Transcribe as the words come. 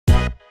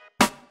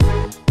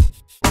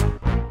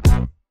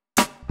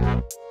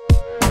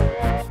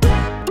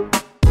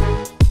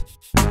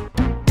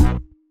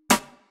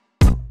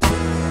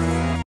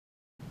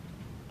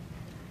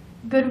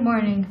Good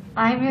morning.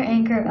 I'm your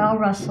anchor, L.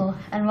 Russell,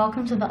 and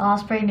welcome to the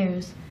Osprey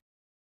News.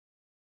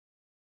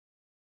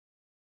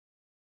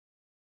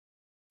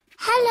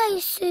 Hello,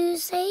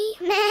 Susie.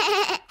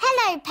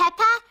 Hello,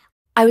 Peppa.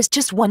 I was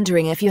just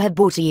wondering if you had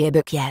bought a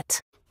yearbook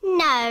yet.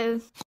 No.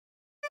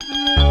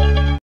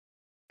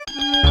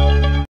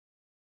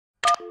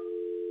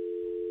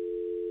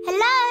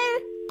 Hello,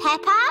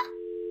 Peppa?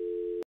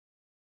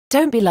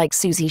 Don't be like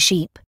Susie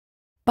Sheep.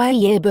 Buy a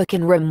yearbook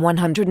in room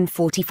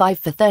 145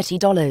 for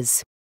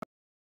 $30.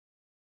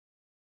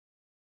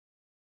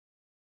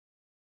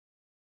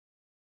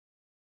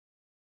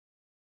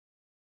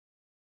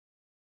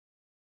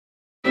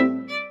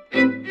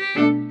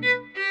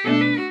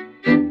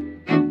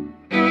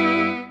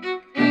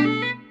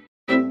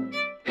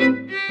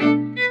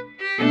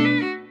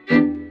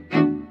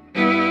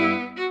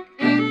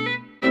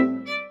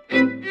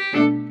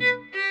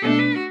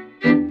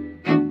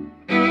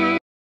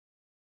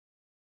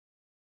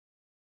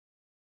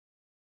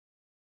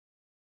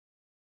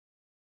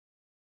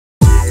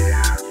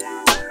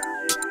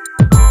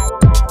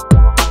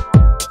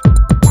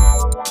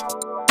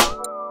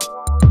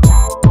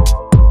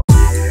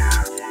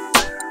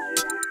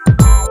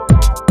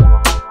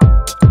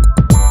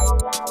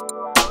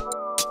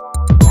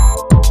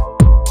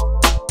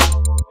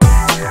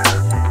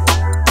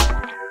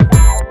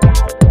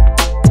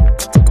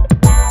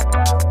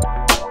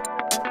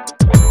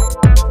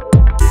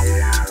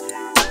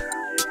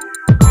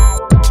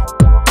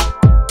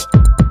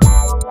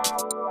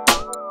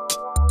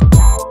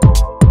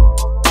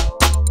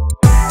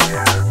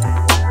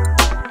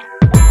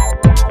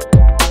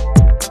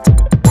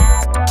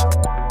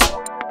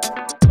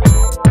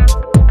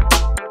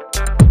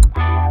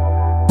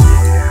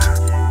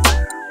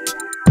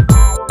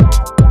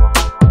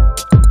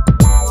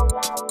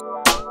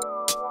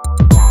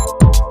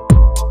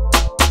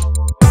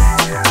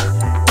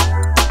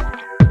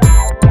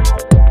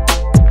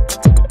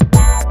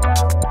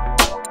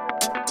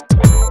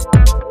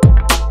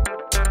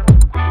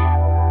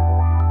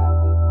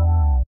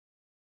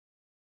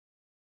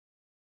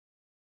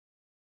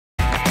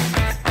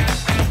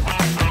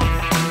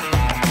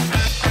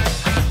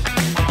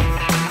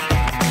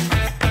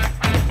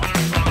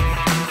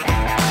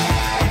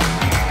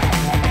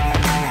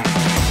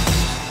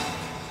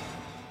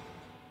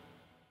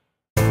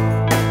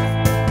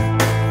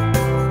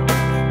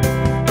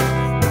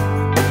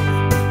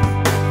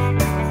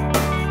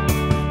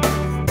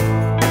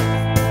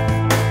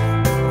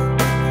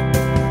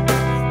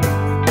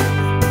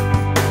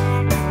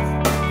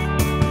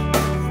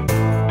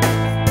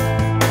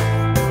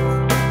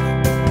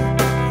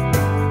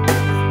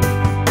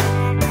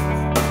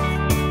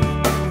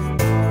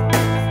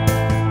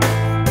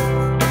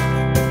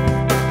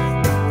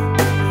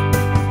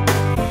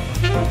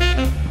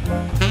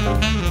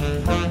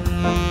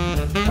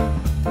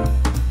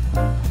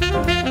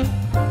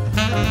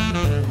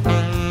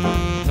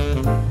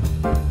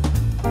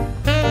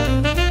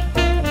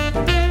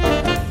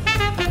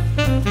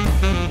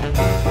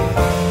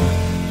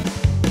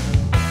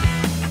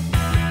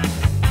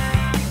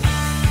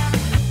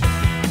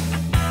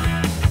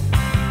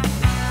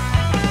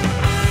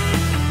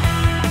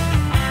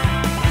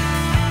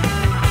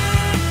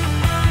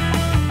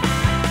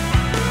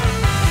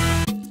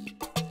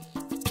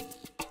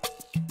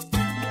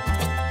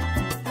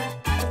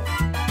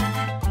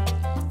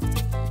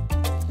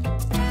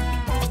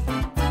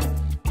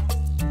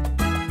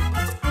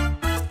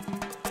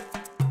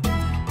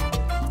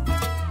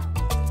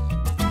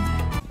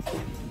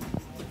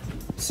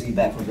 So you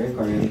back from break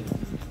already?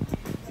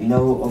 You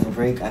know, over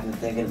break, I've been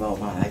thinking about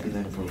my IB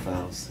learning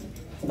profiles.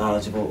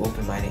 Knowledgeable,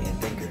 open-minded,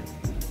 and thinker.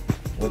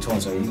 Which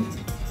ones are you?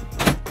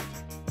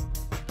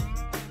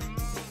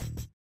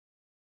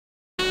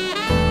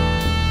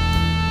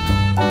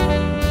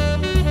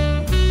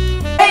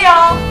 Hey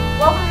y'all,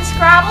 welcome to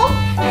Scrabble,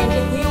 and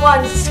can you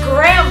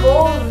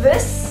unscramble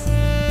this?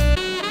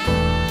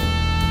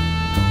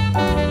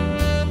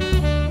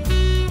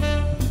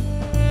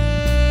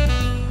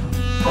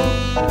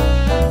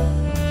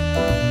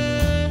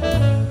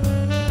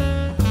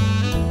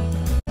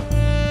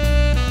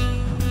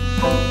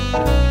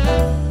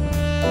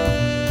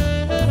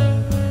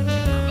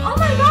 Oh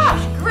my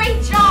gosh,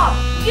 great job!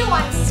 You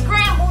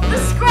unscrambled the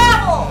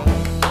Scrabble!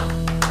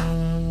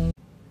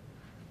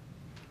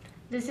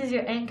 This is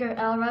your anchor,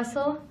 L.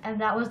 Russell, and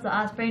that was the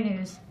Osprey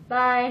News.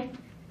 Bye!